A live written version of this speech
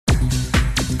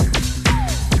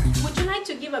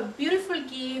give a beautiful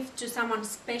gift to someone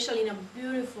special in a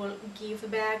beautiful gift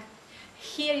bag,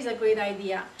 here is a great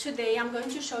idea. Today I'm going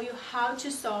to show you how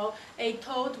to sew a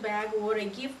tote bag or a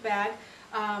gift bag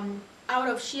out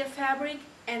of sheer fabric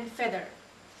and feather.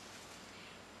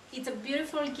 It's a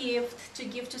beautiful gift to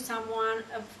give to someone.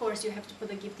 Of course, you have to put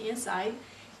the gift inside,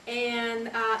 and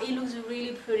it looks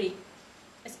really pretty,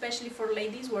 especially for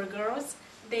ladies or girls.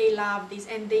 They love this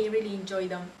and they really enjoy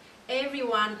them.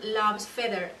 Everyone loves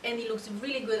feather, and it looks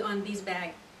really good on this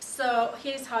bag. So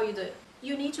here's how you do it.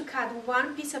 You need to cut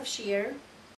one piece of sheer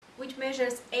which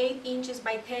measures 8 inches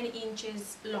by 10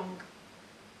 inches long.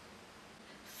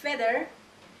 Feather,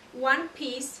 one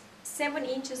piece 7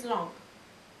 inches long.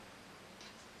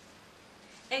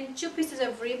 And 2 pieces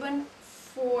of ribbon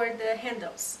for the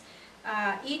handles.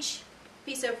 Each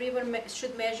piece of ribbon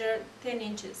should measure 10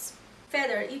 inches.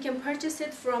 Feather, you can purchase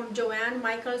it from Joann,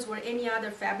 Michaels, or any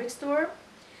other fabric store,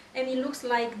 and it looks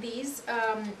like this.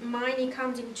 Mine, it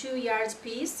comes in 2 yards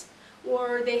piece,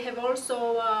 or they have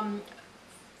also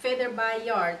feather by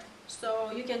yard,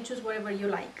 so you can choose whatever you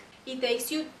like. It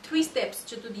takes you 3 steps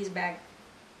to do this bag.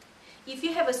 If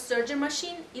you have a serger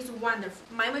machine, it's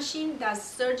wonderful. My machine does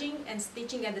serging and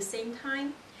stitching at the same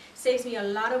time, saves me a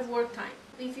lot of work time.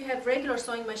 If you have regular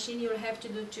sewing machine, you'll have to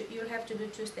do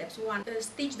 2 steps. One,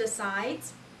 stitch the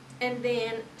sides, and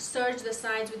then serge the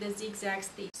sides with a zigzag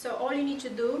stitch. So all you need to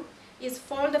do is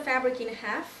fold the fabric in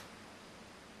half,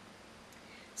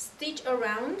 stitch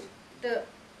around the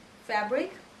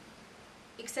fabric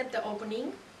except the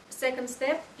opening. Second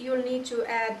step, you'll need to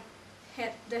add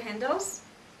the handles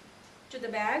to the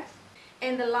bag,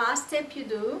 and the last step you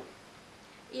do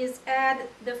is add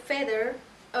the feather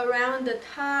around the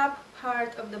top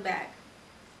part of the bag.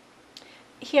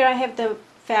 Here I have the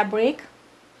fabric,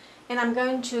 and I'm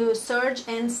going to serge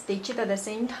and stitch it at the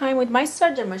same time with my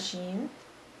serger machine.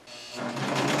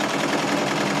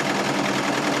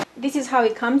 This is how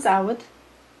it comes out.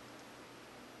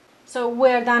 So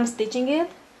we're done stitching it.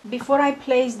 Before I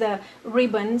place the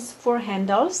ribbons for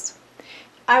handles,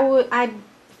 I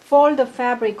fold the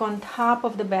fabric on top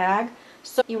of the bag,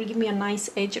 so it will give me a nice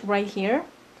edge right here.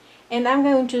 And I'm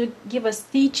going to give a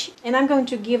stitch, and I'm going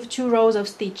to give 2 rows of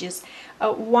stitches.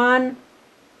 One,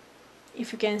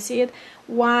 if you can see it,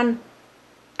 one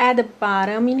at the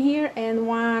bottom in here, and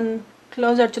one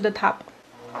closer to the top.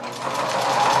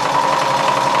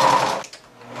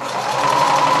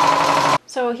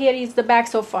 So here is the bag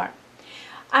so far.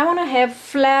 I want to have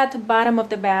flat bottom of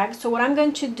the bag, so what I'm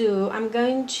going to do, I'm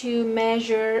going to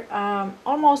measure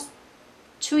almost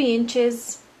 2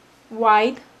 inches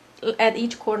wide at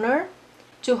each corner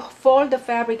to fold the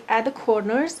fabric at the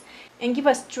corners and give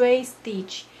a straight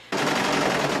stitch.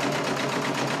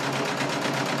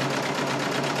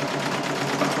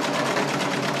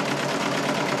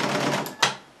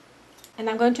 And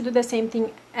I'm going to do the same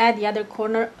thing at the other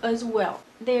corner as well.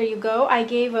 There you go. I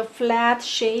gave a flat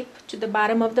shape to the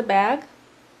bottom of the bag.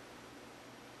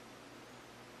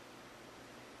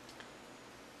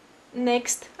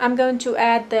 Next, I'm going to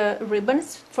add the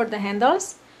ribbons for the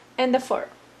handles and the fur.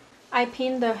 I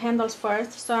pinned the handles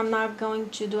first, so I'm not going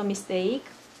to do a mistake.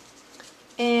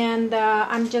 And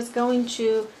I'm just going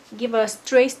to give a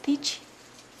straight stitch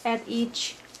at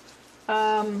each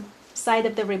side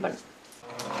of the ribbon.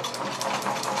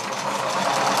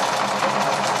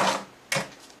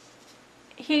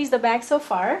 Here is the bag so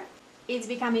far. It's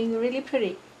becoming really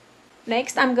pretty.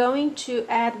 Next, I'm going to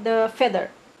add the feather.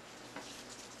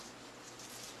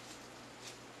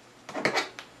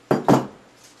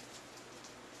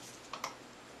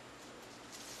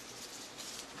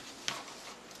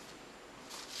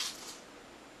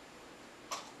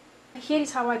 Here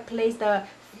is how I place the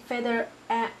feather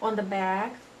on the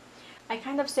bag. I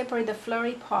kind of separate the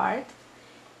flurry part,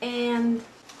 and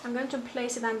I'm going to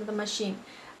place it under the machine.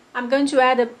 I'm going to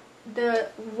add the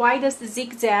widest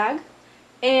zigzag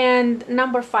and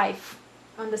number 5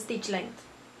 on the stitch length.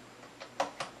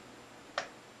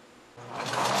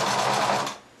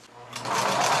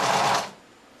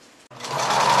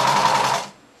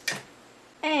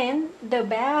 And the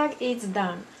bag is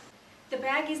done. The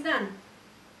bag is done.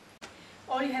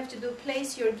 All you have to do,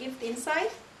 place your gift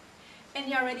inside, and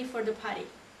you're ready for the party.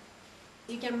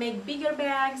 You can make bigger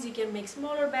bags, you can make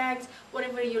smaller bags,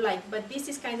 whatever you like, but this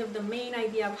is kind of the main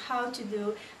idea of how to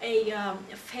do a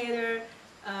feather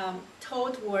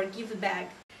tote or gift bag.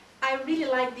 I really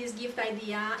like this gift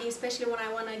idea, especially when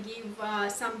I want to give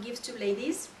some gifts to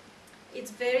ladies.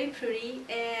 It's very pretty,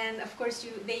 and of course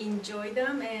they enjoy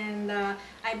them, and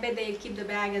I bet they keep the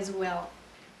bag as well.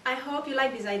 I hope you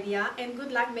like this idea, and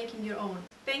good luck making your own.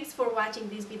 Thanks for watching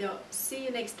this video. See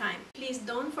you next time. Please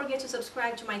don't forget to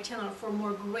subscribe to my channel for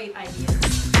more great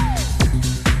ideas.